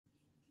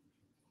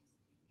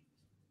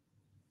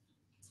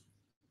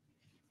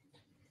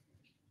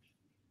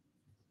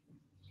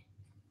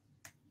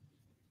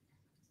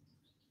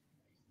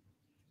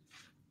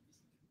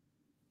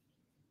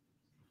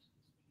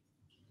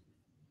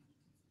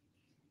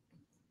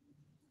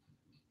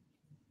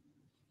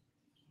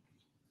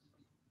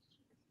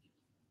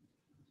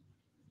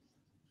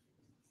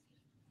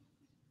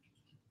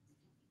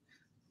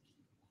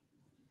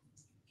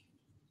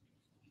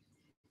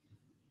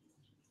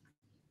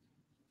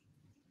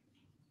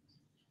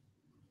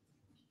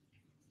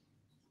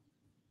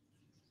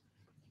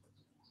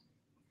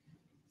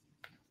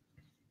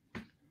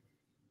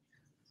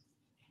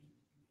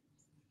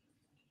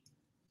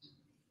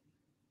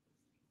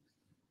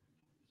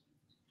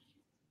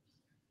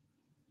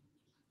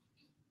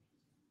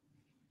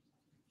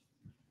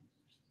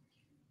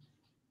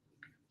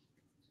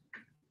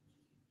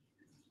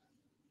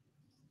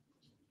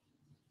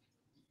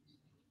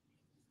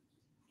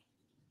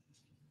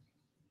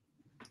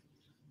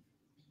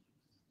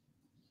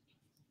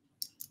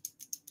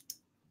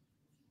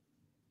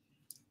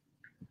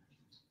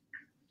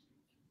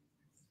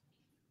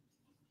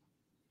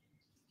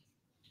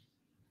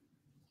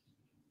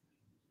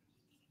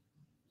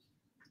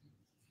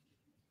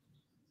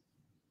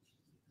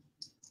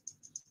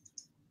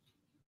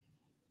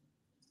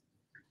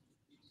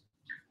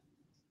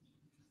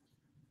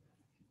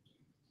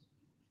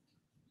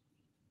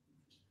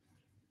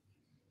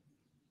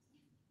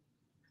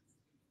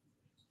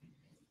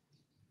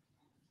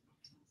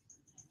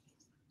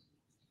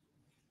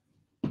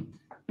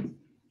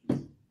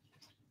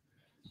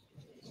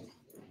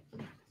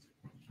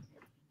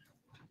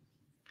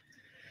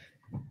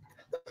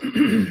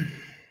Well,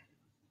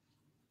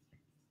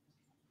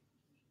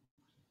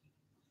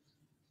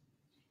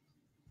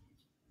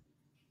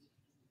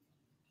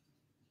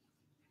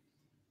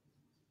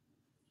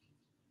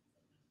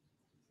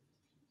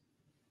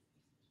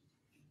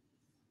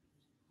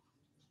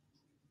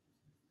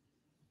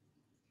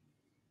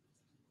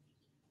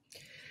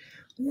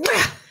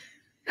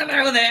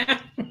 hello there.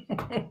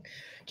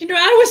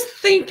 I was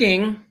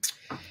thinking,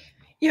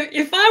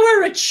 if I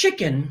were a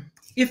chicken,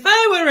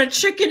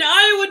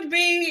 I would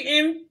be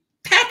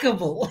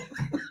impeccable.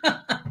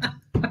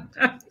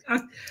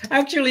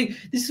 Actually,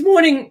 this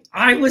morning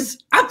I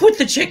was up with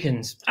the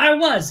chickens.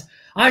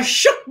 I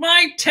shook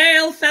my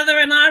tail feather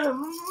and I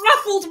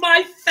ruffled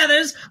my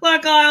feathers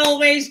like I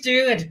always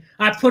do. And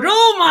I put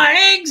all my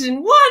eggs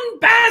in one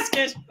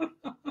basket.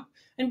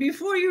 And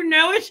before you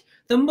know it,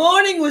 the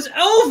morning was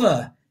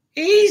over.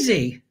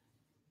 Easy.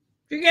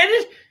 You get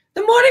it?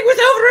 The morning was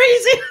over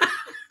easy.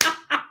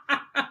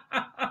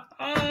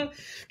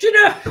 Do you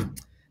know,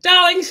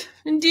 darlings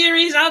and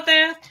dearies out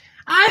there,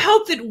 I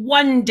hope that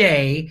one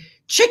day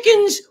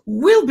chickens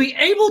will be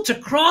able to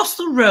cross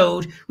the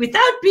road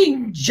without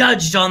being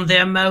judged on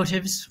their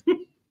motives.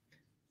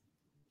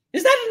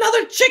 Is that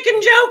another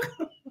chicken joke?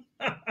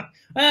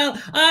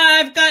 Well,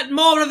 I've got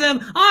more of them.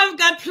 I've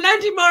got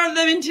plenty more of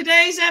them in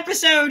today's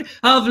episode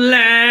of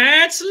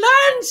Let's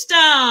Learn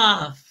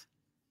Stuff.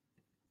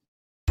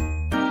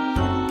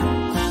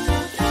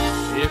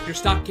 If you're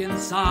stuck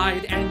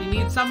inside and you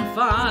need some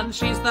fun,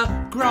 she's the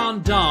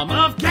grande dame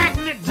of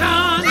getting it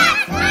done.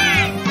 Let's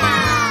Learn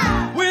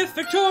Stuff! With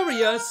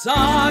Victoria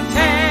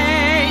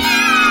Sautee.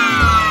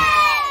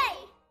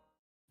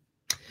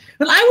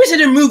 Well, I was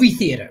at a movie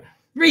theater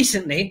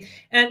recently,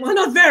 and well,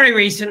 not very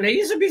recently.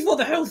 This was before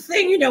the whole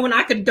thing, when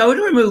I could go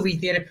to a movie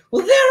theater.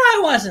 Well, there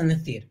I was in the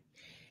theater,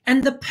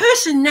 and the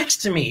person next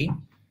to me,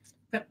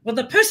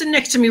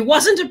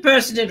 wasn't a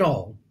person at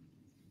all.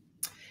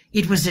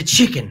 It was a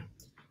chicken.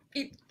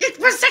 It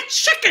was a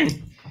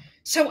chicken.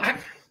 So I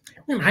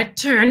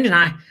turned and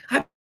I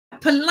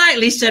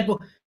politely said,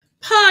 "Well,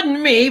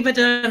 pardon me, but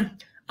are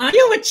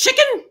you a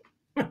chicken?"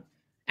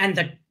 And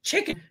the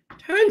chicken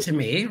turned to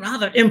me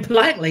rather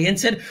impolitely and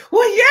said,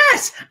 "Well,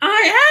 yes,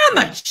 I am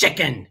a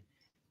chicken."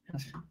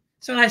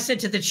 So I said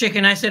to the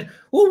chicken, I said,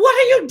 "Well, what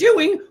are you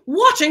doing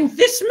watching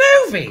this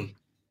movie?"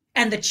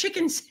 And the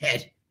chicken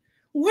said,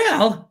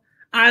 "Well,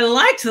 I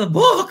liked the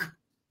book."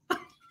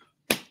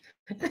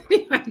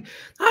 Anyway,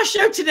 our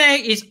show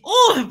today is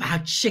all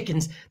about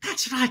chickens.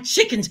 That's right,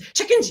 chickens.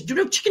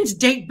 Chickens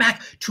date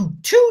back to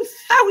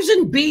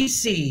 2000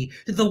 BC,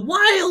 to the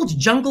wild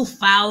jungle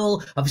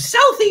fowl of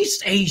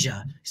Southeast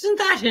Asia. Isn't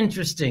that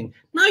interesting?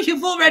 Now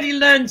you've already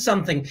learned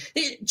something.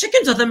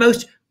 Chickens are the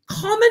most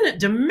common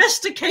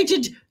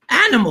domesticated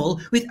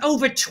animal, with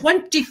over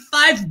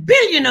 25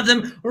 billion of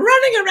them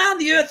running around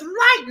the earth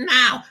right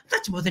now.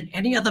 That's more than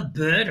any other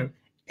bird or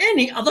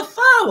any other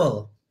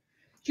fowl.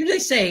 They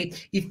say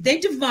if they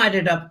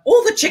divided up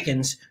all the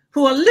chickens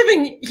who are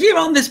living here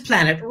on this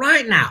planet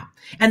right now,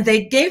 and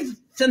they gave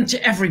them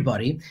to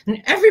everybody, and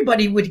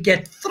everybody would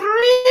get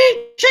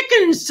 3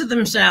 chickens to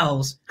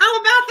themselves. How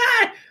about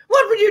that?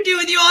 What would you do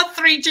with your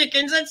 3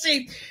 chickens? Let's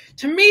see.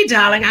 To me,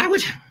 darling, I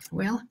would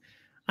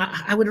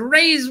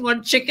raise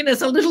one chicken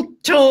as a little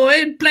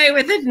toy and play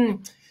with it,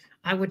 and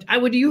I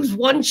would use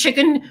one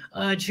chicken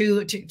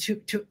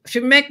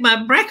to make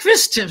my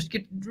breakfast, to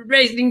get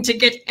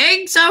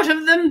eggs out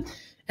of them.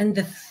 And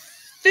the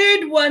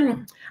 3rd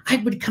one, I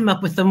would come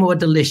up with a more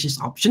delicious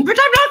option, but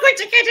I'm not going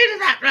to get into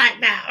that right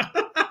now.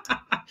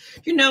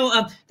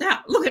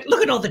 Now look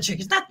at all the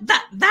chickens.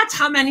 That's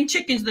how many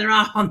chickens there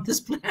are on this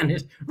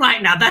planet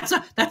right now. That's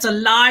a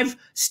live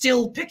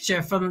still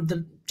picture from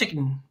the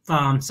chicken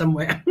farm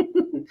somewhere.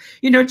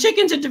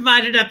 Chickens are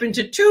divided up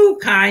into 2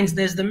 kinds.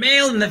 There's the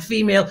male and the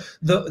female.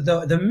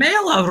 The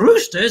male are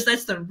roosters.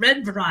 That's the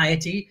red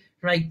variety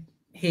right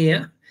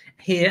here.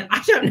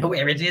 I don't know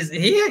where it is.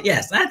 Here,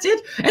 yes, that's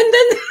it. And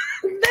then,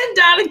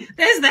 darling,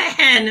 there's the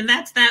hen, and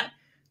that's that.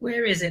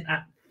 Where is it?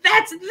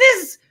 That's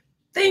this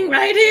thing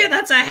right here.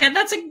 That's a hen.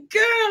 That's a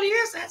girl.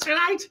 Yes, that's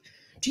right.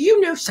 Do you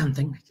know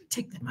something?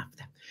 Take them up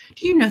there.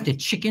 Do you know that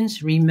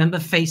chickens remember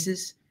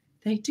faces?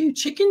 They do.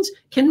 Chickens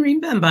can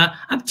remember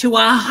up to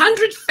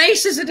 100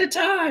 faces at a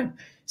time.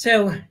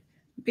 So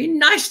be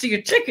nice to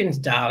your chickens,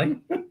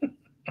 darling.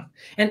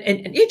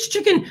 and each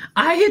chicken,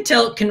 I hear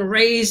tell, can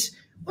raise.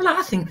 Well,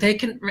 I think they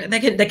can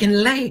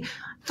lay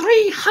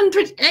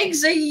 300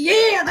 eggs a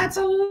year. That's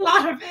a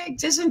lot of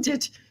eggs, isn't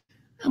it?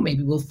 Well,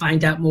 maybe we'll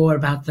find out more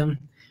about them.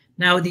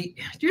 Now, do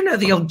you know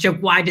the old joke,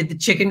 why did the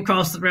chicken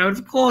cross the road?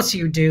 Of course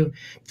you do.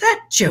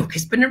 That joke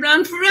has been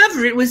around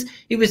forever. It was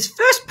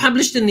first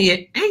published in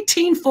the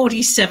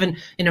 1847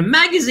 in a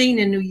magazine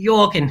in New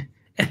York. And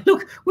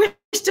look, we're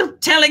still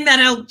telling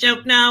that old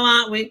joke now,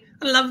 aren't we?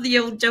 I love the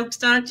old jokes,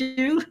 don't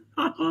you?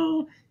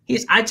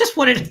 Yes, I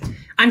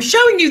I'm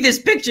showing you this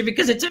picture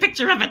because it's a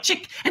picture of a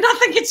chick, and I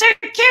think it's so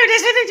cute,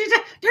 isn't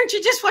it? Don't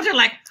you just want to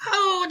like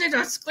hold it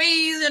or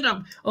squeeze it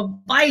or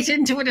bite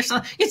into it or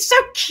something? It's so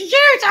cute.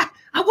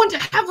 I want to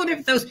have one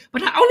of those,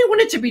 but I only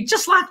want it to be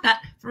just like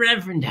that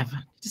forever and ever.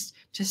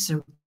 Just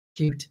so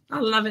cute. I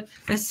love it.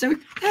 They're so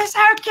cute,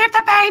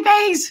 the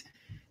babies.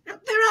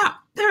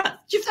 There are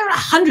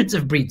hundreds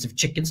of breeds of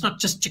chickens, not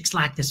just chicks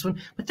like this one,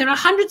 but there are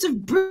hundreds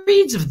of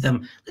breeds of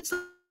them.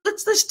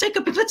 Let's take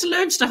a bit. Let's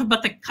learn stuff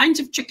about the kinds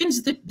of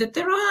chickens that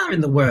there are in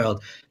the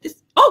world.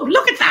 Oh,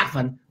 look at that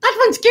one.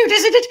 That one's cute,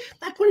 isn't it?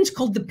 That one's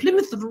called the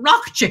Plymouth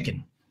Rock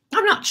chicken.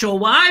 I'm not sure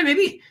why.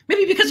 Maybe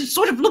because it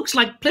sort of looks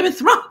like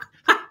Plymouth Rock.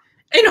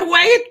 In a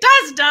way, it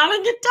does,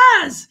 darling. It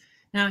does.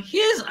 Now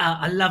here's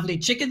a lovely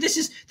chicken. This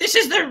is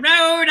the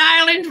Rhode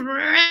Island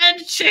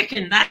red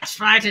chicken. That's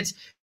right. It's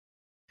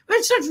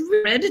not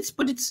red. It's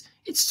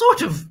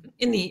sort of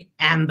in the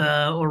amber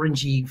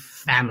orangey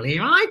family,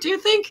 right? Do you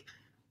think?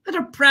 What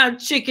a proud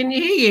chicken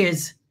he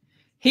is.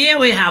 Here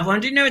we have one.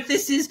 Do you know what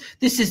this is?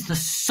 This is the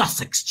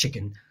Sussex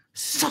chicken.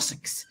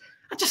 Sussex.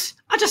 I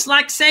just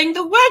like saying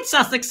the word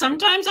Sussex.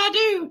 Sometimes I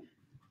do.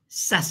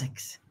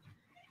 Sussex.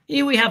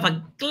 Here we have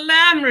a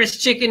glamorous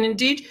chicken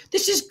indeed.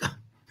 This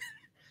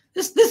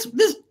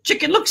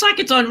chicken looks like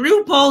it's on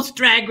RuPaul's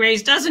Drag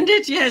Race, doesn't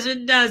it? Yes,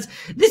 it does.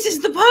 This is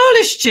the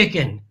Polish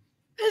chicken.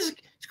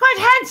 It's quite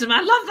handsome.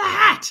 I love the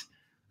hat.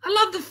 I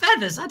love the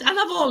feathers. I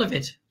love all of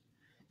it.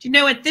 Do you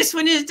know what this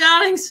one is,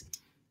 darlings?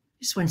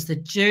 This one's the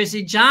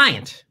Jersey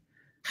Giant.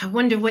 I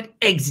wonder what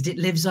eggs it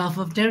lives off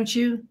of, don't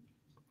you?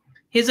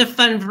 Here's a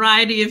fun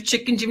variety of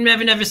chickens you've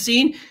never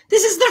seen.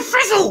 This is the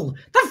Frizzle.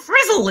 The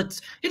Frizzle.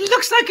 It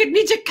looks like it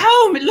needs a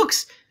comb.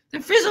 The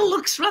Frizzle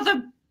looks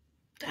rather,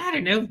 I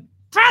don't know,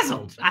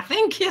 frazzled, I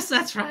think. Yes,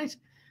 that's right.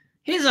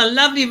 Here's a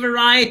lovely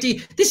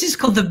variety. This is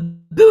called the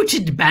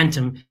Booted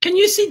Bantam. Can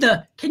you see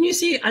at his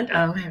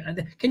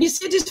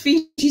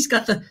feet? He's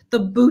got the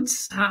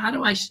boots. How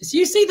do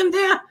you see them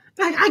there?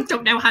 I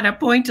don't know how to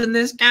point on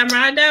this camera.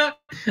 I don't.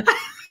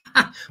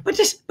 but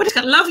it's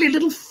got lovely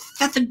little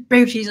feathered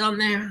booties on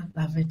there.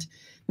 I love it.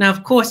 Now,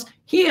 of course,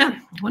 here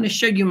I want to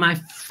show you my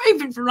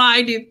favorite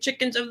variety of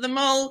chickens of them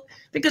all,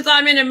 because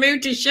I'm in a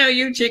mood to show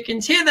you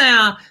chickens. Here they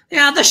are. They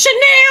are the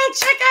chenille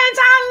chickens.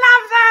 I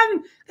love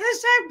them. They're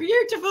so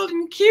beautiful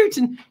and cute,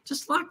 and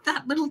just like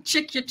that little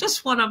chick, you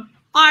just want to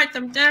bite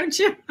them, don't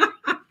you?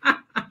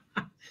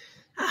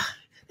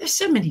 There's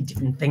so many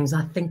different things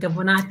I think of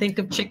when I think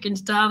of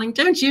chickens, darling,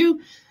 don't you?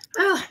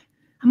 Well,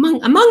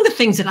 among the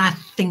things that I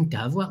think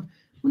of, well,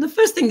 the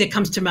first thing that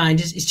comes to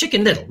mind is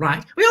Chicken Little,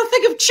 right? We all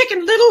think of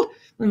Chicken Little,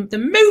 the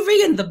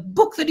movie and the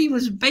book that he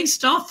was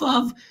based off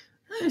of.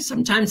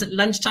 Sometimes at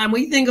lunchtime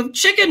we think of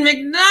Chicken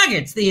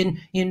McNuggets, the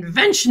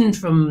invention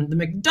from the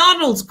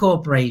McDonald's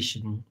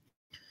Corporation.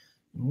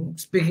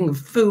 Speaking of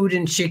food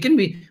and chicken,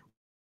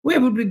 where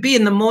would we be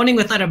in the morning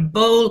without a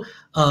bowl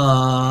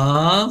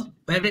of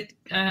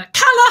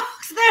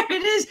Kellogg's? There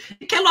it is.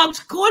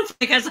 Kellogg's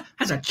cornflake has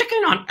a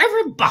chicken on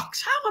every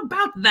box. How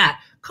about that?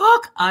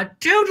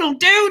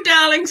 Cock-a-doodle-doo,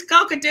 darlings.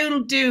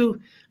 Cock-a-doodle-doo.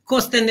 Of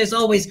course, then there's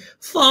always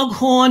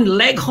Foghorn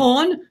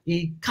Leghorn,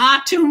 the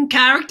cartoon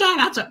character.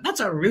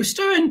 That's a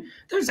rooster, and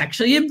there's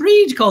actually a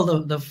breed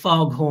called the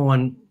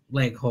Foghorn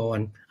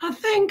Leghorn, I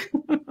think.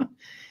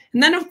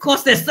 And then, of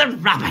course, there's the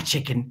rubber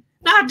chicken.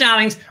 Now,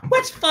 darlings,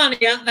 what's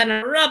funnier than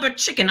a rubber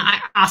chicken?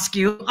 I ask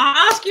you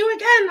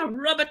again. A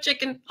rubber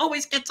chicken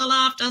always gets a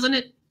laugh, doesn't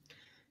it?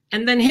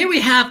 And then here we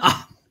have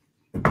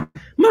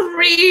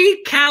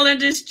Marie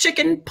Callender's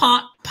chicken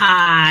pot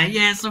pie.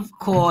 Yes, of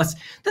course.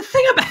 The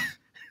thing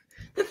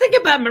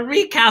about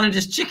Marie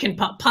Callender's chicken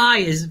pot pie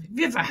is, have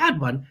you ever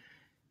had one?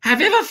 Have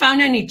you ever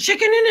found any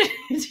chicken in it?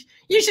 It's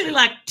usually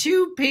like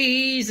 2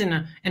 peas and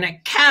a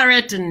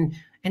carrot and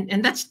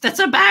that's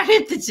about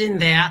it that's in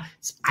there.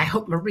 I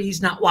hope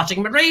Marie's not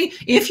watching. Marie,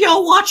 if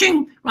you're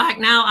watching right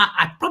now,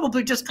 I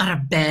probably just got a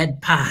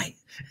bad pie.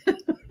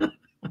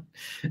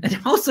 And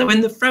also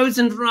in the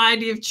frozen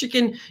variety of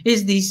chicken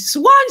is the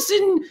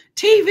Swanson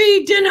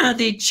TV dinner,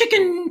 the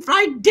chicken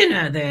fried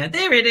dinner there.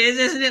 There it is.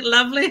 Isn't it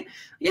lovely?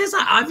 Yes,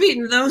 I've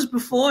eaten those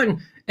before,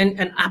 and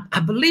I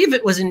believe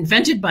it was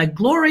invented by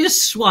Gloria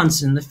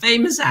Swanson, the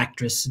famous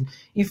actress. And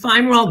if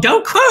I'm wrong,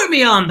 don't quote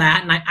me on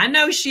that. And I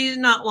know she's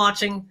not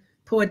watching.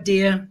 Poor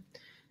dear.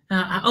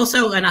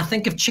 And I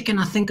think of chicken.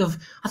 I think of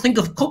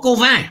coq au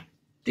vin.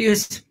 Do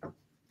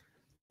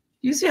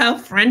you see how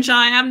French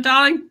I am,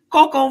 darling?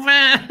 Coq au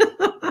vin.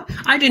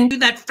 I didn't do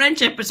that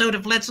French episode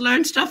of Let's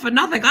Learn Stuff for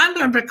nothing. I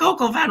learned what coq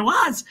au vin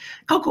was.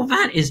 Coq au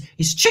vin is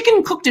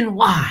chicken cooked in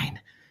wine.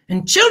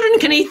 And children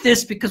can eat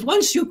this because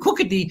once you cook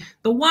it, the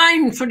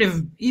wine sort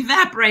of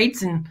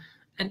evaporates and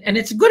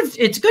it's good.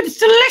 It's good. It's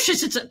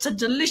delicious. It's a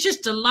delicious,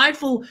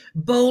 delightful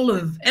bowl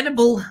of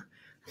edible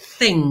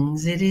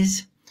things. It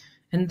is.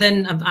 And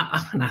then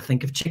when I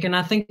think of chicken,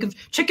 I think of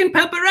chicken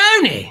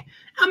pepperoni.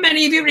 How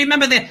many of you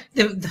remember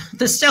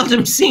the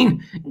seldom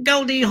seen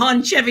Goldie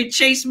Hawn Chevy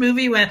Chase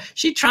movie where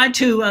she tried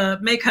to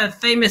make her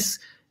famous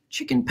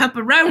chicken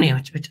pepperoni,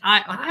 which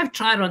I've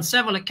tried on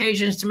several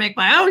occasions to make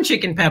my own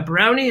chicken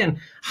pepperoni, and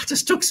I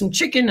just took some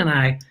chicken and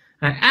I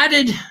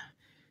I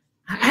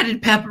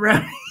added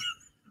pepperoni.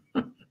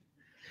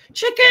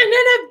 Chicken and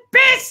a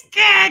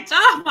biscuit.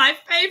 Oh, my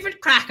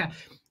favorite cracker.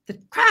 The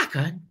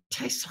cracker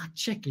tastes like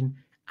chicken.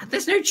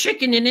 There's no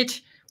chicken in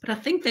it, but I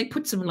think they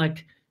put some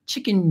like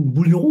chicken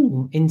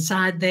bouillon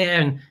inside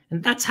there, and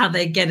that's how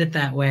they get it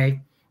that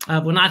way.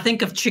 When I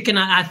think of chicken,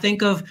 I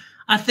think of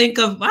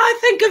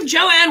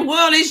Joanne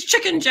Worley's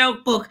chicken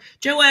joke book.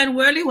 Joanne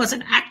Worley was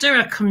an actor,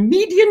 a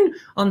comedian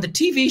on the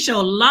TV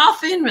show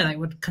Laugh-In, where they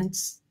would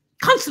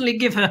constantly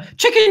give her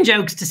chicken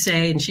jokes to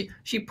say, and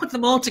she put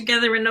them all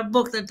together in a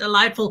book, the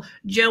delightful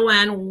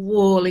Joanne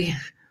Worley.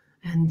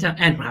 And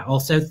I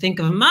also think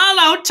of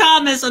Marlo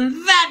Thomas and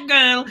that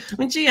girl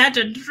when she had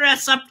to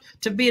dress up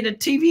to be in a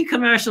TV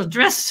commercial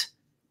dressed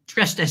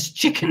as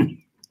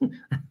chicken.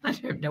 I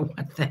don't know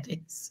what that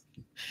is.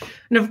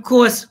 And of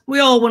course,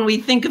 when we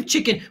think of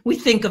chicken, we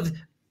think of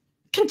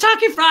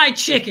Kentucky Fried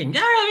Chicken.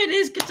 There it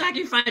is,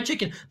 Kentucky Fried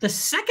Chicken. The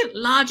second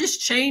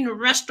largest chain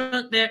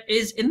restaurant there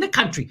is in the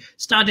country.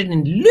 Started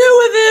in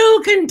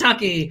Louisville,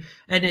 Kentucky.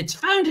 And it's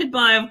founded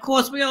by, of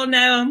course, we all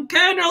know him,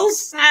 Colonel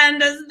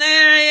Sanders.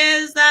 There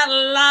he is, that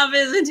love,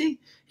 isn't he?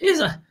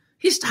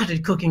 He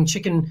started cooking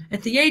chicken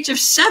at the age of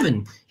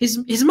 7.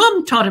 His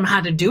mom taught him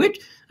how to do it.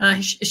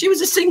 She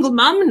was a single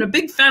mom and a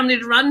big family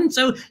to run,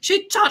 so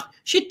she taught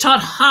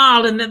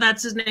Harlan,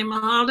 that's his name,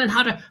 Harlan,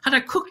 how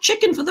to cook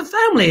chicken for the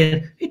family.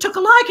 And he took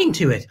a liking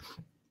to it.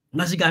 And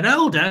as he got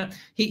older,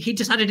 he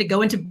decided to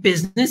go into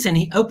business, and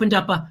he opened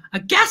up a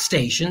gas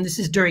station. This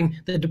is during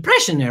the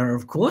Depression era,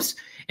 of course.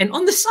 And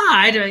on the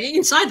side,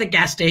 inside the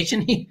gas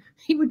station, he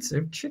would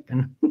serve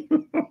chicken.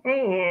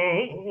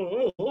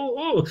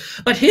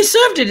 But he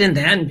served it in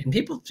there, and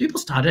people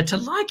started to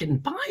like it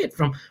and buy it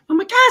from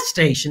a gas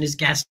station, his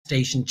gas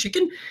station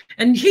chicken.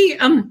 And he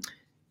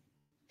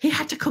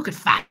had to cook it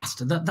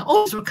fast. The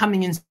orders were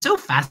coming in so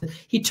fast that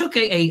he took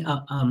a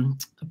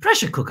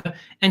pressure cooker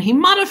and he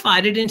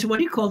modified it into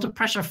what he called a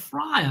pressure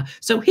fryer,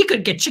 so he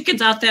could get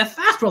chickens out there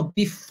fast. Well,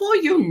 before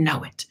you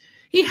know it,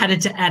 he had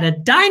to add a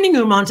dining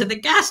room onto the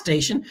gas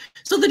station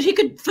so that he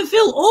could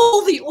fulfill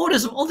all the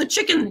orders of all the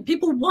chicken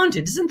people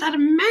wanted. Isn't that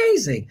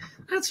amazing?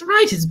 That's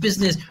right. His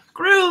business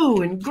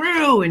grew and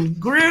grew and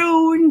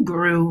grew and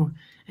grew.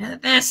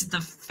 That's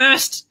the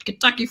first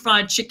Kentucky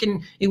Fried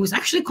Chicken. It was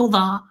actually called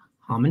the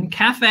Harmon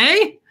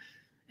Cafe,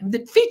 and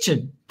that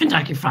featured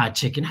Kentucky Fried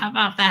Chicken. How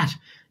about that?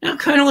 Now,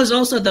 Colonel is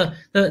also the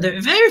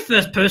very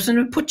first person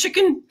who put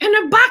chicken in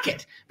a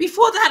bucket.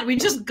 Before that, we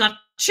just got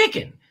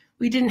chicken.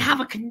 We didn't have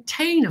a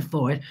container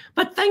for it,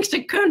 but thanks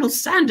to Colonel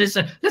Sanders,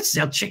 let's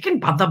sell chicken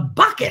by the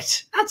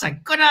bucket. That's a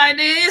good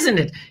idea, isn't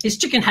it? His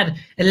chicken had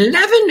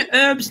 11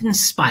 herbs and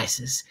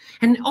spices,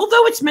 and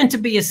although it's meant to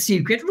be a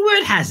secret,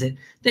 word has it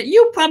that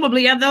you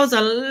probably have those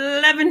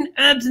 11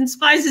 herbs and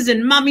spices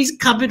in Mommy's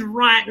cupboard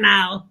right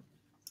now.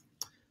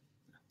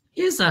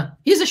 Here's a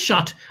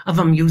shot of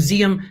a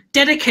museum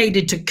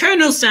dedicated to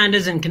Colonel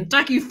Sanders and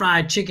Kentucky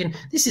Fried Chicken.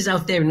 This is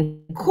out there in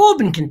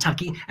Corbin,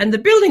 Kentucky, and the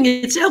building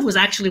itself was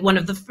actually one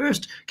of the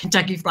first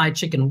Kentucky Fried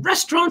Chicken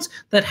restaurants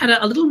that had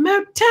a little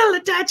motel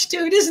attached to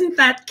it. Isn't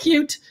that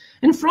cute?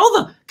 And for all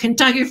the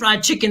Kentucky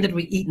Fried Chicken that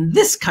we eat in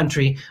this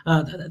country,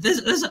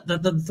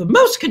 the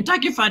most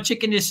Kentucky Fried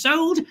Chicken is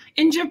sold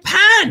in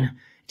Japan.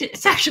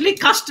 It's actually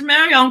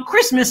customary on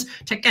Christmas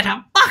to get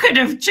a bucket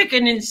of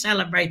chicken and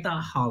celebrate the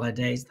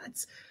holidays.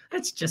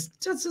 That's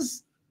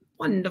just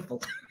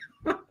wonderful.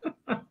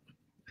 Well,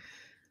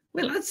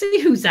 let's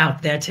see who's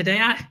out there today.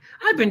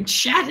 I've been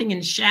chatting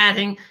and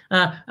chatting.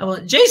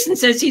 Well, Jason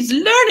says he's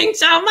learning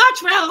so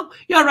much. Well,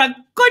 you're a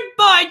good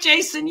boy,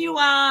 Jason. You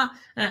are.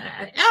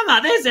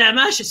 Emma, there's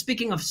Emma. She's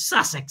speaking of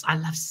Sussex. I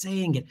love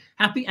saying it.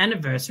 Happy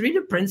anniversary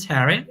to Prince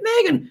Harry and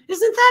Meghan.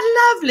 Isn't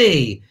that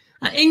lovely?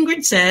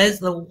 Ingrid says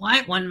the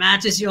white one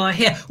matches your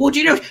hair. Well, do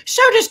you know,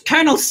 so does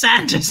Colonel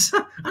Sanders.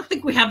 I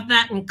think we have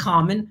that in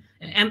common.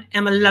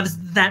 Emma loves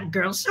that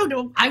girl. So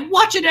do I.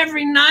 Watch it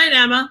every night,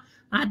 Emma.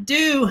 I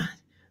do.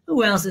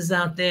 Who else is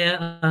out there?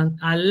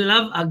 I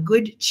love a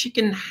good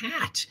chicken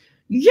hat.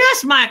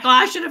 Yes, Michael,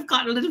 I should have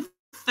got a little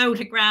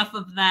photograph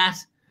of that.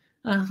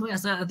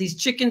 These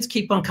chickens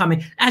keep on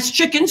coming, as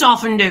chickens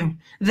often do.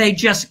 They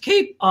just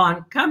keep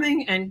on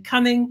coming and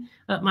coming.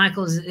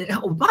 Michael,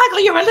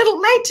 you're a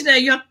little late today.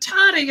 You're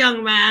tardy,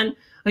 young man.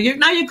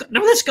 Now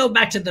let's go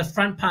back to the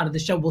front part of the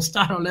show. We'll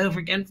start all over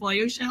again for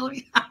you, shall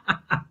we?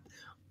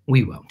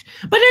 We won't.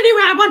 But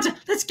anyway,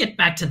 let's get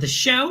back to the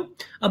show.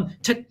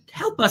 To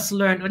help us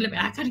learn,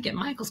 I got to get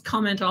Michael's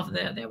comment off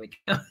there. There we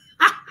go.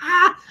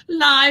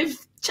 Live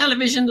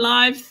television,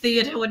 live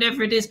theater,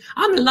 whatever it is.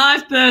 I'm a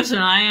live person,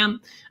 I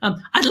am.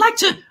 I'd like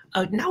to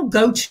now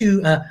go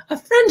to a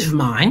friend of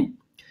mine,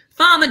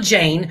 Farmer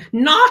Jane,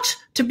 not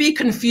to be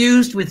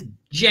confused with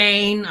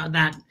Jane,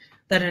 that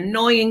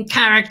annoying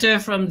character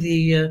from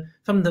the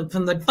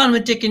Fun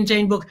with Dick and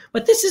Jane book,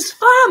 but this is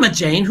Farmer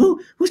Jane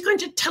who's going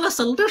to tell us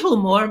a little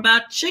more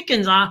about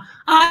chickens. Are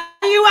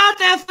you out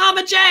there,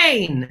 Farmer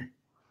Jane?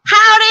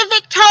 Howdy,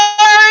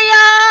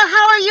 Victoria.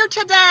 How are you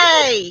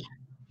today?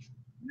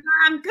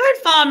 I'm good,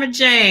 Farmer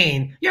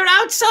Jane. You're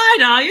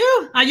outside, are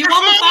you? Are you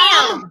on the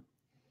farm?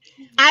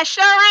 I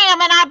sure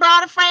am, and I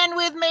brought a friend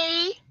with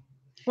me.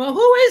 Well,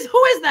 who is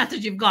that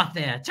you've got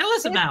there? Tell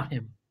us about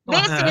him.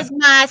 This is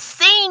my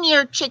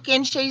senior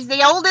chicken. She's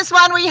the oldest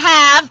one we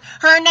have.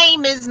 Her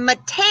name is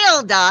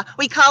Matilda.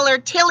 We call her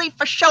Tilly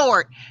for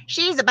short.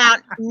 She's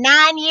about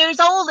 9 years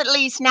old at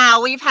least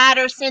now. We've had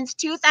her since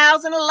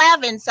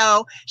 2011,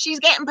 so she's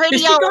getting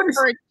pretty old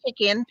for a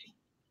chicken.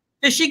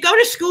 Does she go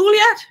to school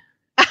yet?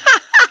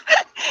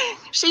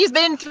 She's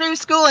been through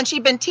school, and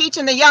she's been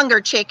teaching the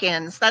younger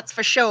chickens, that's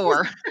for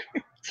sure.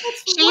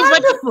 She's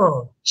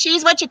wonderful.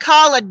 She's what you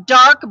call a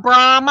dark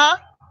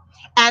Brahma.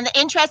 And the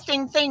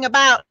interesting thing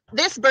about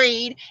this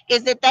breed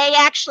is that they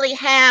actually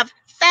have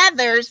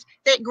feathers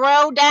that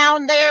grow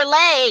down their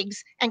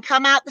legs and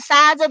come out the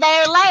sides of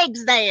their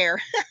legs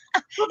there.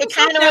 It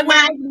kind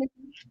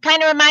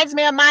of reminds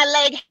me of my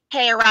leg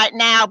hair right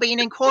now, being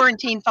in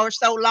quarantine for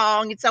so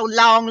long. It's so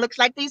long, looks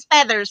like these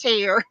feathers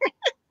here.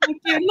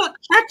 Look,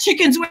 that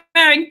chicken's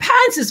wearing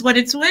pants is what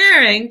it's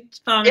wearing,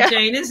 Farmer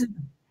Jane, isn't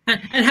it?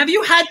 And have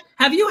you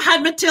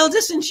had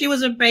Matilda since she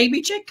was a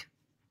baby chick?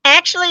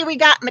 Actually, we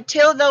got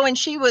Matilda when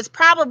she was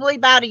probably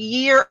about a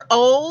year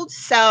old.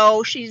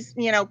 So she's,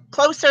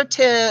 closer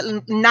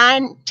to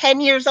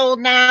 9-10 years old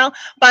now.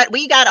 But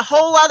we got a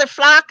whole other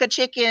flock of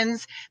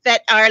chickens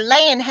that are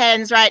laying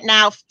hens right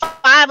now.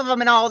 5 of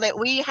them in all that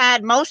we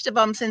had most of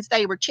them since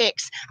they were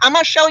chicks. I'm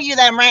going to show you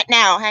them right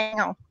now.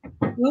 Hang on.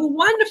 Well,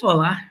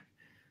 wonderful.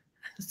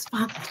 It's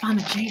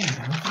Farmer Jane.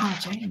 Farmer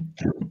Jane.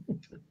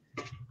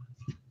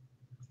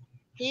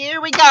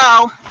 Here we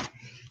go.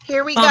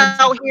 Here we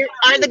go. Here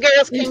are the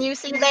girls. Can you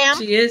see them?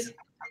 She is.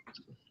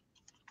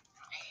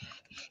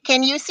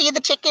 Can you see the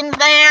chickens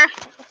there?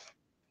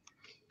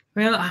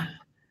 Well,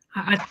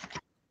 there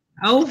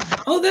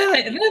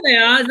they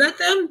are. Is that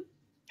them?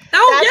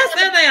 Oh, yes,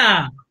 there they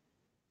are.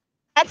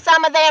 That's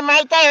some of them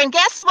right there. And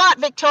guess what,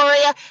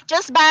 Victoria?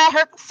 Just by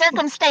her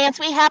circumstance,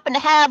 we happen to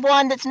have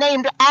one that's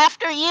named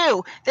after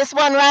you. This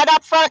one right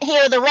up front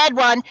here, the red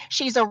one,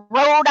 she's a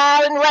Rhode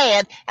Island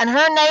Red, and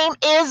her name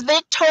is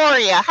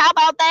Victoria. How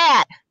about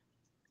that?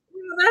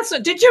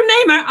 Did you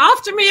name her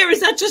after me, or is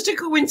that just a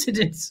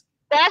coincidence?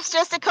 That's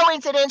just a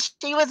coincidence.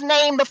 She was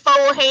named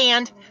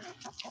beforehand.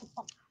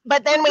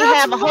 But then we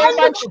have a whole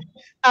bunch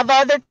of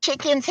other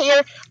chickens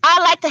here. I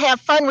like to have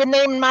fun with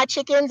naming my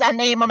chickens. I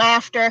name them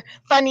after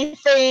funny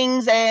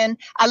things, and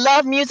I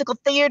love musical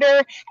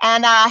theater.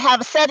 And I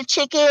have a set of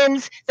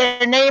chickens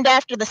that are named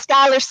after the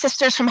Schuyler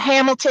sisters from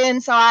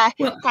Hamilton. So I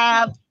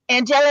have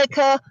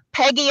Angelica,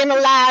 Peggy, and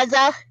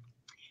Eliza.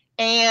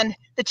 And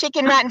the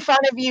chicken right in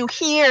front of you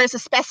here is a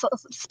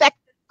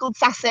speckled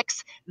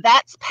Sussex.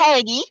 That's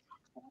Peggy.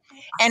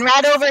 And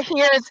right over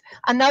here is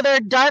another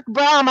dark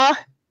Brahma.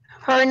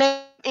 Her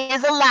name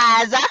is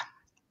Eliza.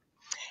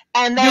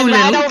 And then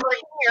right over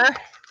here,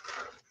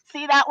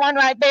 see that one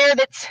right there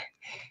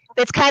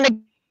that's kind of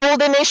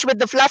goldenish with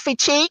the fluffy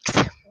cheeks?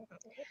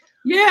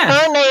 Yeah.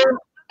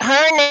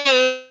 Her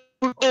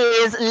name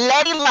is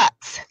Letty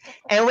Lutz.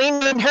 And we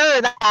named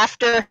her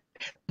after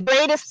the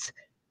greatest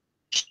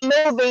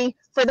movie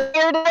for the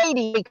bearded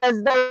lady,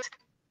 because those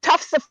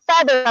tufts of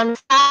feather on the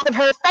side of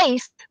her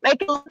face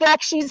make it look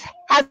like she's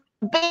has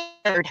a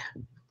beard.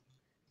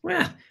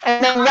 Well,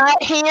 and then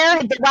right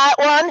here, the right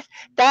one,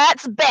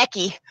 that's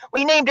Becky.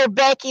 We named her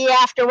Becky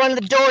after one of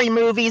the Dory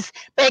movies.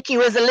 Becky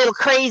was a little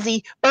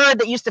crazy bird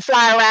that used to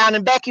fly around,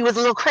 and Becky was a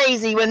little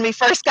crazy when we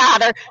first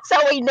got her, so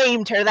we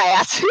named her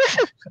that.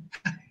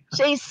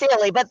 She's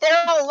silly, but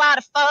they're all a lot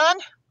of fun,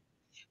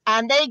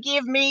 and they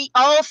give me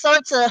all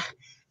sorts of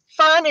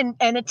fun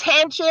and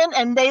attention,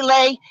 and they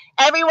lay,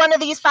 every one of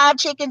these 5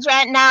 chickens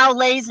right now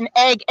lays an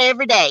egg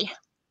every day.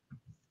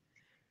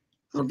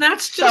 Well,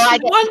 that's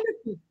just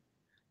wonderful.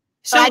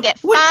 So I get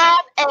 5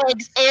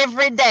 eggs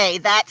every day.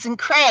 That's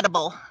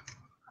incredible.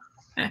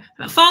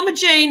 Farmer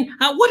Jane,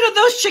 what are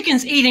those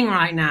chickens eating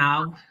right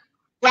now?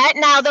 Right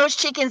now, those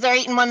chickens are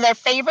eating one of their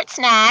favorite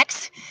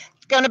snacks.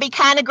 It's going to be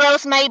kind of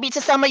gross maybe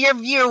to some of your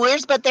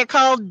viewers, but they're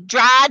called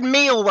dried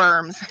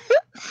mealworms.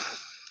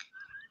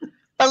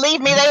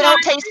 Believe me, they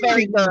don't taste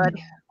very good.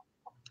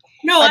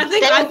 No, I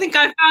think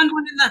I found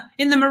one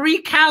in the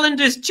Marie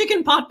Callender's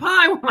chicken pot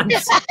pie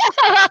once.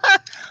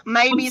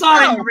 Maybe I'm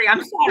sorry, so. Marie.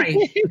 I'm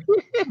sorry.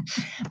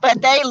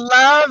 But they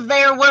love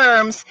their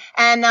worms,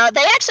 and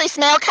they actually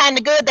smell kind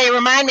of good. They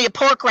remind me of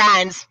pork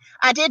rinds.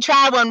 I did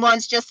try one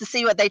once just to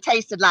see what they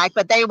tasted like,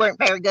 but they weren't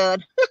very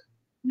good.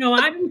 No,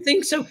 I didn't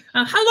think so.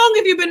 How long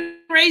have you been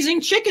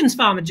raising chickens,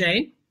 Farmer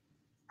Jane?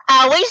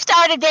 We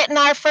started getting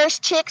our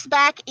first chicks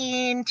back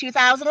in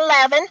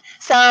 2011,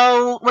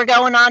 so we're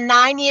going on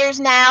 9 years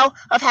now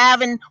of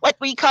having what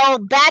we call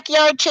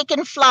backyard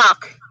chicken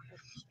flock.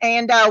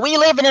 And we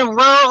live in a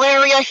rural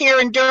area here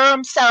in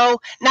Durham,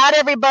 so not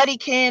everybody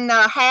can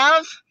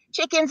have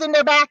chickens in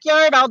their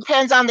backyard. All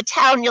depends on the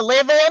town you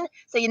live in,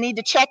 so you need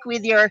to check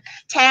with your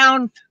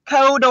town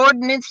code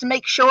ordinance to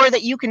make sure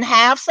that you can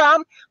have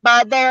some.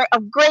 But they're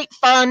a great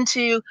fun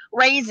to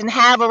raise and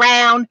have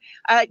around.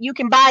 You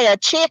can buy a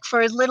chick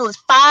for as little as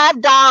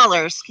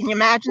 $5. Can you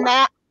imagine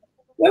that?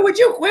 Where would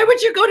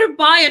you go to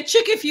buy a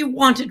chick if you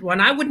wanted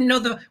one? I wouldn't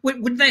know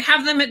would they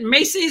have them at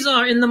Macy's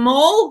or in the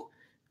mall?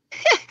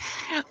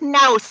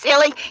 No,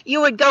 silly.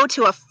 You would go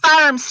to a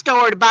farm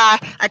store to buy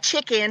a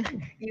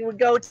chicken. You would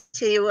go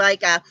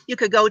to you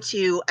could go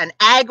to an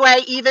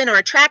Agway even, or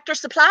a Tractor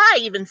Supply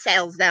even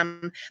sells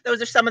them.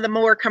 Those are some of the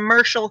more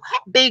commercial,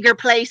 bigger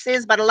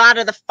places, but a lot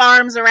of the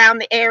farms around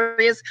the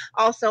areas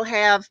also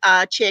have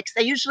chicks.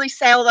 They usually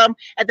sell them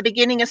at the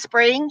beginning of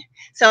spring.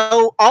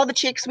 So all the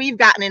chicks we've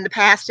gotten in the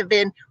past have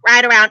been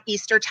right around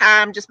Easter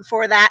time, just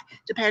before that,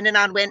 depending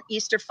on when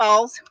Easter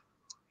falls.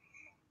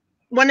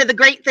 One of the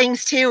great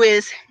things too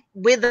is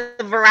with the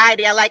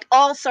variety, I like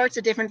all sorts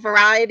of different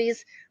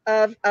varieties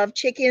of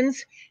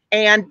chickens,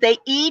 and they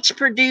each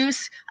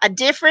produce a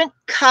different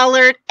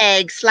colored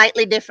egg,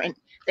 slightly different.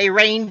 They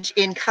range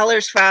in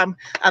colors from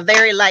a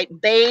very light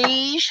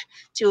beige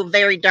to a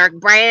very dark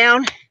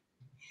brown.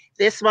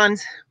 This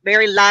one's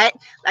very light,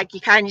 like you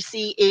kind of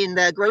see in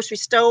the grocery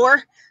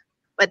store,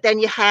 but then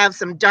you have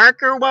some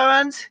darker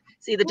ones.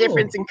 See the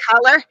difference in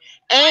color?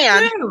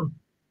 And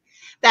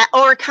that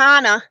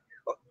Oricana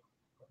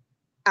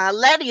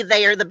Letty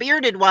there, the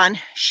bearded one,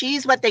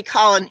 she's what they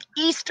call an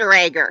Easter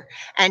egger,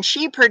 and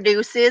she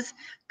produces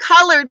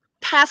colored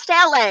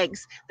pastel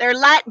eggs. They're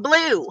light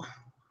blue.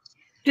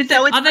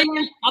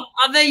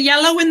 Are they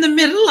yellow in the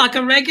middle like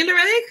a regular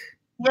egg?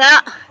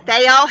 Yeah,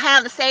 they all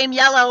have the same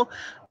yellow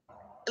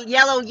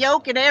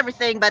yolk and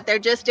everything, but they're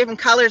just different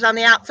colors on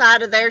the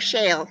outside of their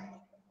shell.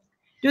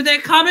 Do they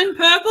come in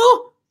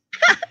purple?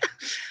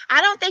 I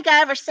don't think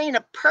I ever seen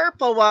a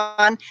purple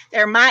one.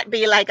 There might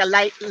be like a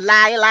light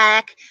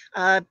lilac,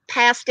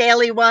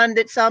 pastel-y one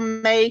that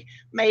some may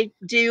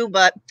do,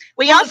 but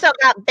we also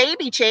got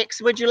baby chicks.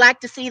 Would you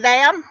like to see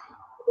them?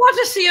 I want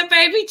to see a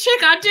baby chick.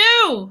 I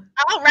do.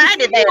 All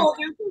righty then.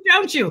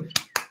 Don't you?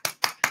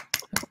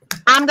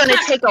 I'm going to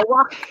take a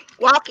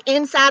walk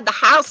inside the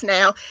house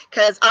now,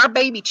 because our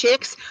baby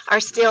chicks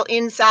are still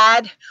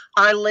inside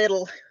our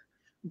little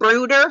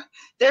brooder.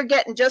 They're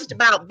getting just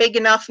about big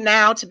enough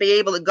now to be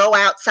able to go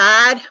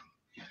outside.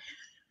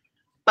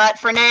 But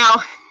for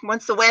now,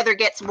 once the weather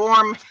gets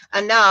warm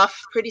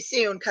enough, pretty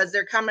soon, because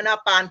they're coming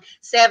up on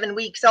 7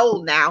 weeks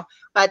old now,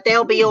 but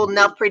they'll be old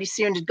enough pretty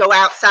soon to go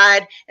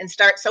outside and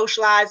start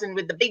socializing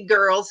with the big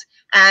girls.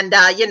 And,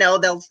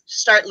 they'll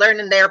start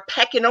learning their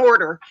pecking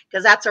order,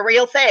 because that's a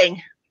real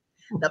thing,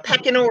 the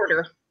pecking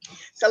order.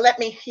 So let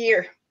me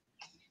hear.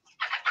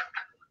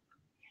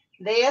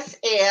 This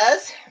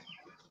is...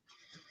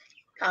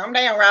 Calm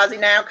down, Rosie,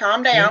 now.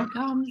 Calm down.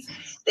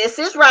 This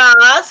is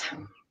Roz.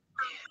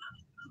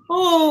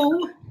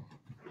 Oh.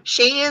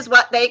 She is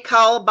what they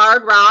call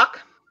Barred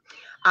Rock.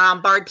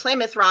 Barred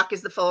Plymouth Rock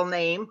is the full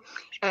name.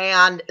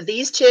 And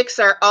these chicks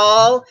are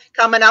all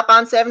coming up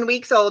on 7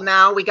 weeks old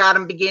now. We got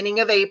them beginning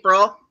of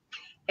April.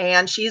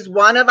 And she's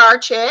one of our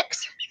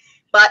chicks.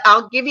 But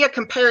I'll give you a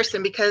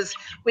comparison, because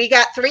we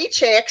got 3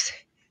 chicks,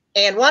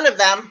 and one of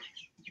them...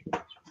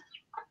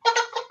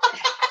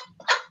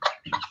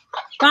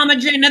 Mama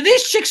Jane, are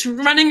these chicks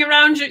running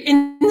around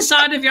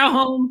inside of your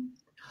home?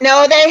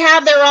 No, they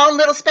have their own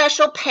little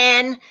special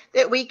pen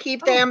that we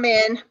keep them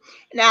in.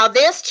 Now,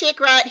 this chick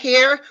right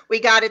here,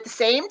 we got at the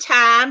same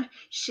time.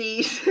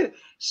 She's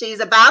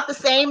about the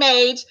same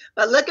age,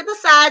 but look at the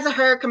size of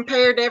her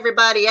compared to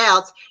everybody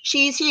else.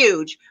 She's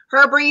huge.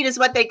 Her breed is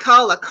what they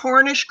call a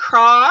Cornish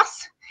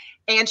cross,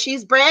 and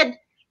she's bred.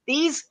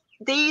 These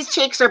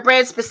chicks are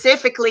bred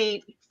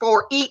specifically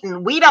for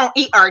eating. We don't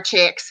eat our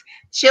chicks.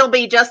 She'll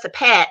be just a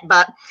pet,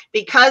 but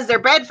because they're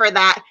bred for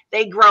that,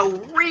 they grow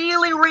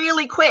really,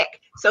 really quick.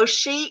 So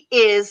she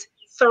is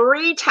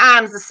 3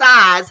 times the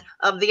size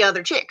of the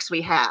other chicks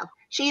we have.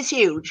 She's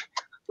huge.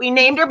 We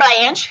named her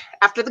Blanche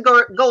after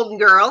the Golden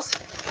Girls,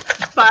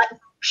 but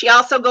she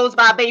also goes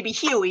by Baby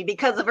Huey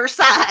because of her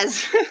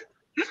size.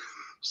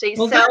 She's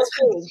so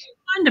cool.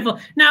 Wonderful.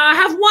 Now, I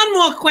have one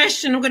more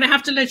question. I'm going to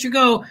have to let you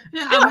go.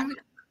 But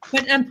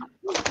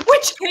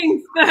which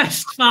came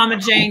first, Farmer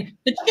Jane,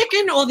 the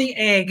chicken or the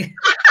egg?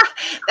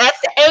 That's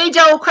the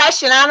age-old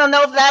question. I don't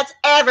know if that's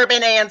ever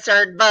been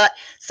answered, but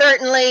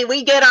certainly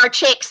we get our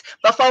chicks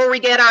before we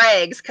get our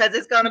eggs, because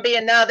it's going to be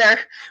another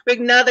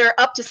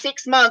up to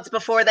 6 months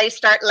before they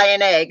start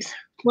laying eggs.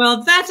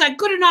 Well, that's a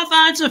good enough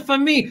answer for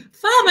me.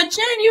 Farmer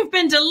Jane, you've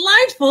been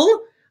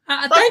delightful.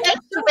 Thank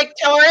you,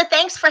 Victoria.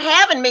 Thanks for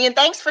having me, and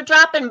thanks for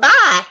dropping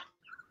by.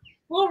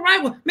 All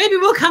right, well, maybe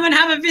we'll come and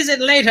have a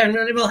visit later, and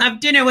we'll have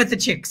dinner with the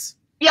chicks.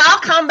 Yeah, I'll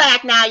come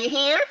back now, you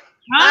hear?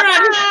 All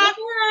right.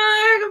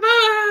 Bye.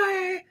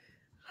 Goodbye.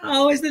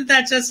 Oh, isn't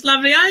that just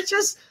lovely? I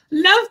just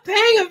love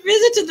paying a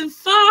visit to the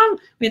farm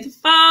with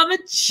Farmer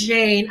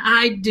Jane.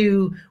 I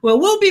do. Well,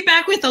 we'll be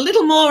back with a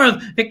little more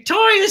of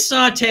Victoria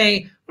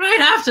Sautee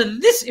right after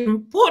this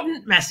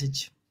important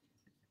message.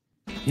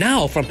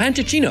 Now from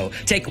Pantochino,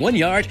 take 1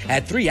 yard,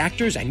 add 3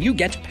 actors, and you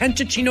get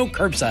Pantochino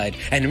Curbside,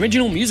 an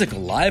original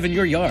musical live in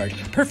your yard.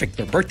 Perfect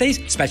for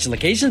birthdays, special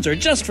occasions, or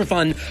just for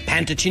fun.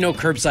 Pantochino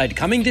Curbside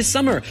coming this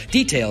summer.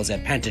 Details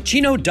at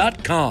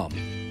pantochino.com.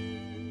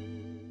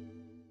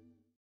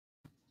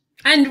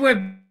 And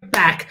we're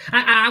back.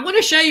 I want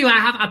to show you. I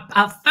have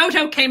a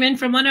photo came in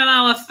from one of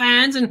our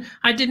fans, and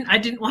I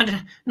didn't want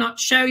to not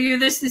show you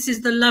this. This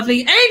is the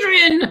lovely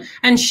Adrian,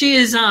 and she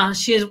is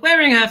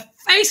wearing her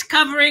face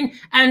covering,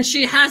 and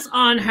she has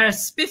on her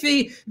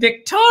spiffy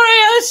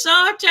Victoria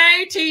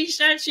Sautee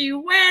t-shirt. She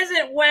wears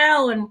it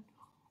well, and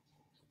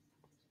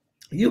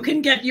you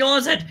can get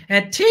yours at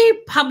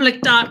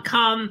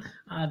tpublic.com.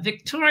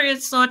 Victoria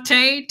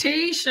Sautee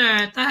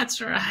t-shirt. That's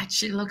right.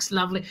 She looks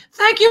lovely.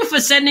 Thank you for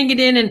sending it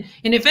in. And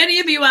if any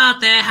of you out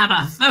there have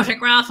a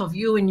photograph of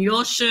you in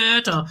your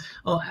shirt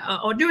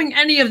or doing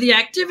any of the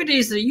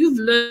activities that you've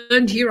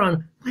learned here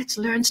on Let's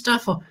Learn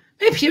Stuff, or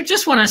maybe you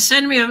just want to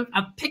send me a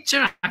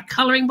picture, a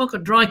coloring book, a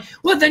drawing,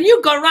 well, then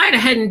you go right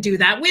ahead and do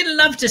that. We'd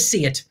love to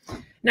see it.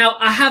 Now,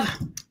 I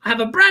have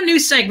a brand new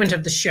segment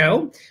of the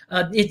show.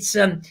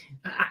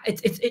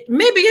 It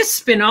may be a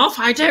spin-off.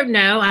 I don't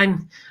know.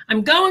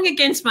 I'm going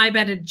against my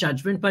better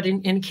judgment, but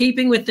in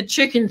keeping with the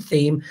chicken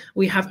theme,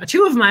 we have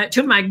two of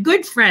my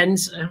good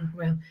friends.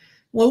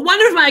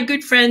 One of my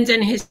good friends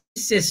and his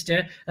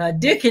sister,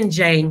 Dick and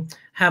Jane,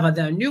 have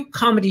their new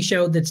comedy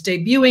show that's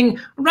debuting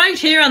right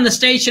here on the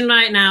station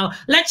right now.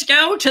 Let's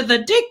go to the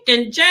Dick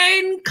and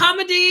Jane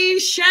Comedy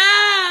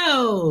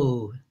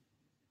Show.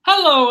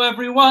 Hello,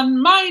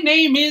 everyone. My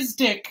name is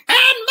Dick. And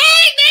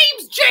my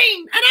name's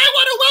Jane, and I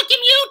want to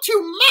welcome you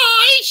to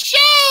my show!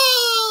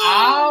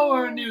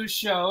 Our new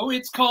show.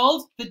 It's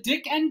called The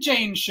Dick and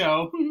Jane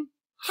Show.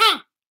 Huh.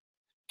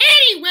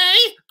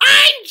 Anyway,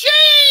 I'm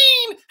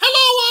Jane!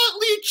 Hello,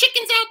 all you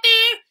chickens out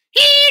there.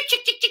 Here,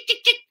 chick, chick, chick,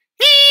 chick, chick.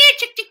 Here,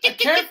 chick, chick, chick,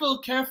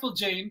 chick. Careful,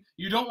 Jane.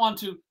 You don't want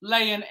to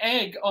lay an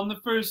egg on the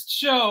first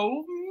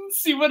show.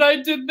 See what I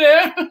did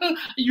there?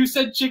 You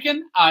said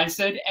chicken, I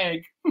said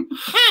egg.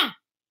 Huh.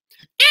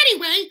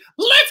 Anyway,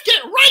 let's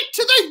get right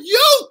to the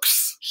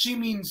yolks. She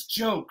means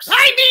jokes.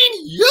 I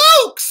mean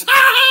yolks.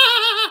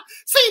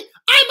 See,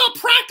 I'm a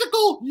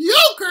practical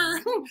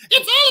yoker.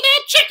 It's all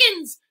about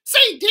chickens.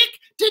 Say, Dick,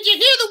 did you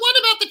hear the one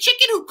about the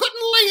chicken who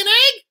couldn't lay an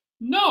egg?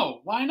 No,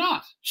 why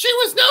not? She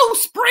was no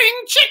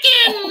spring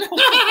chicken.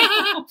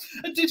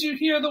 Did you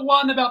hear the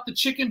one about the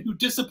chicken who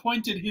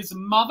disappointed his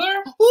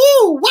mother?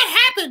 Ooh, what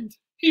happened?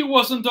 He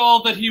wasn't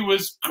all that he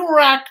was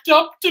cracked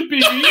up to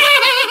be. Why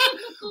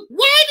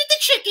did the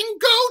chicken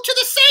go to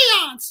the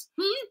seance?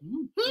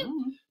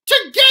 To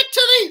get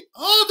to the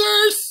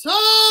other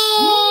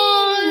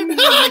side.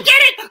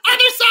 Get it?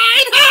 Other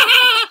side.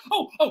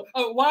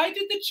 Why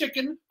did the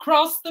chicken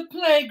cross the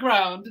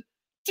playground?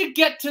 To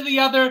get to the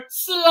other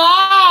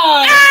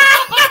slide.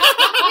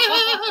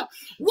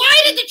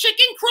 Why did the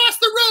chicken cross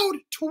the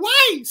road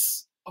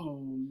twice?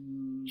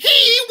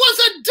 He was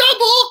a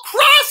double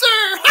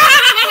crosser.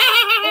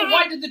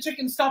 Why did the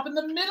chicken stop in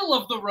the middle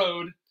of the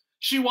road?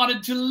 She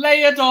wanted to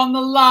lay it on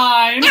the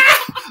line.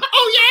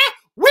 Oh, yeah?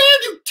 Where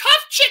do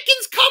tough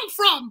chickens come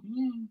from?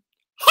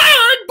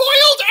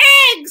 Hard-boiled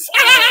eggs.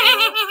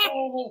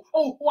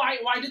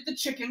 Why did the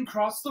chicken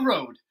cross the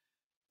road?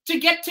 To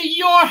get to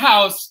your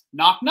house.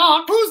 Knock,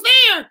 knock. Who's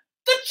there?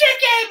 The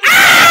chicken!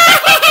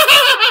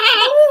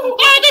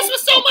 Oh, this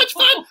was so much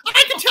fun.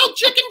 I could tell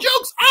chicken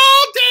jokes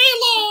all day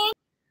long.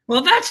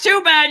 Well, that's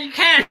too bad. You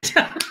can't.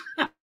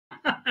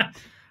 I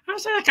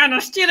was kind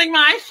of stealing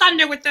my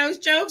thunder with those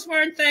jokes,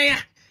 weren't they?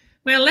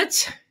 Well,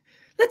 let's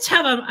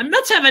have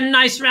a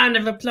nice round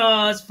of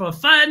applause for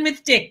Fun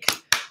with Dick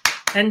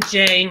and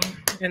Jane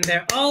and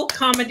their all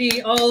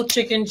comedy, all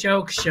chicken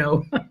joke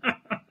show.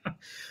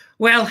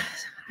 Well,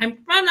 I'm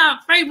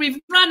afraid we've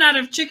run out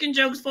of chicken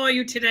jokes for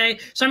you today,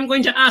 so I'm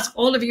going to ask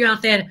all of you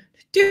out there to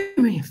do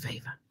me a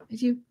favor.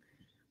 Would you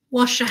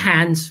wash your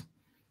hands,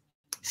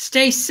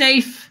 stay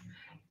safe,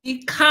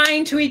 be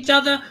kind to each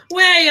other,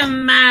 wear your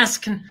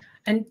mask,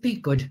 and be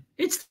good.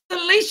 It's the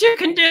least you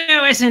can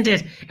do, isn't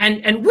it?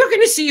 And we're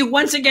going to see you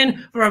once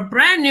again for a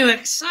brand new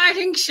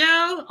exciting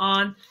show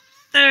on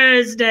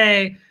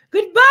Thursday.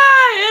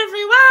 Goodbye,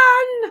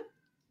 everyone!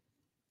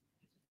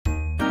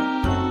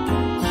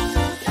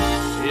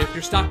 If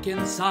you're stuck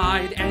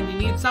inside and you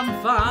need some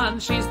fun,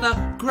 she's the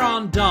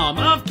grande dame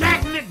of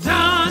getting it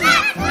done.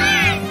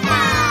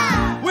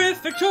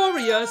 With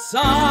Victoria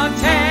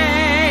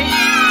Sautee.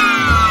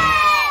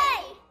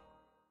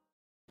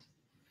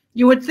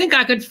 You would think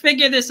I could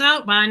figure this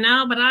out by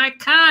now, but I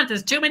can't.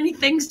 There's too many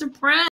things to press.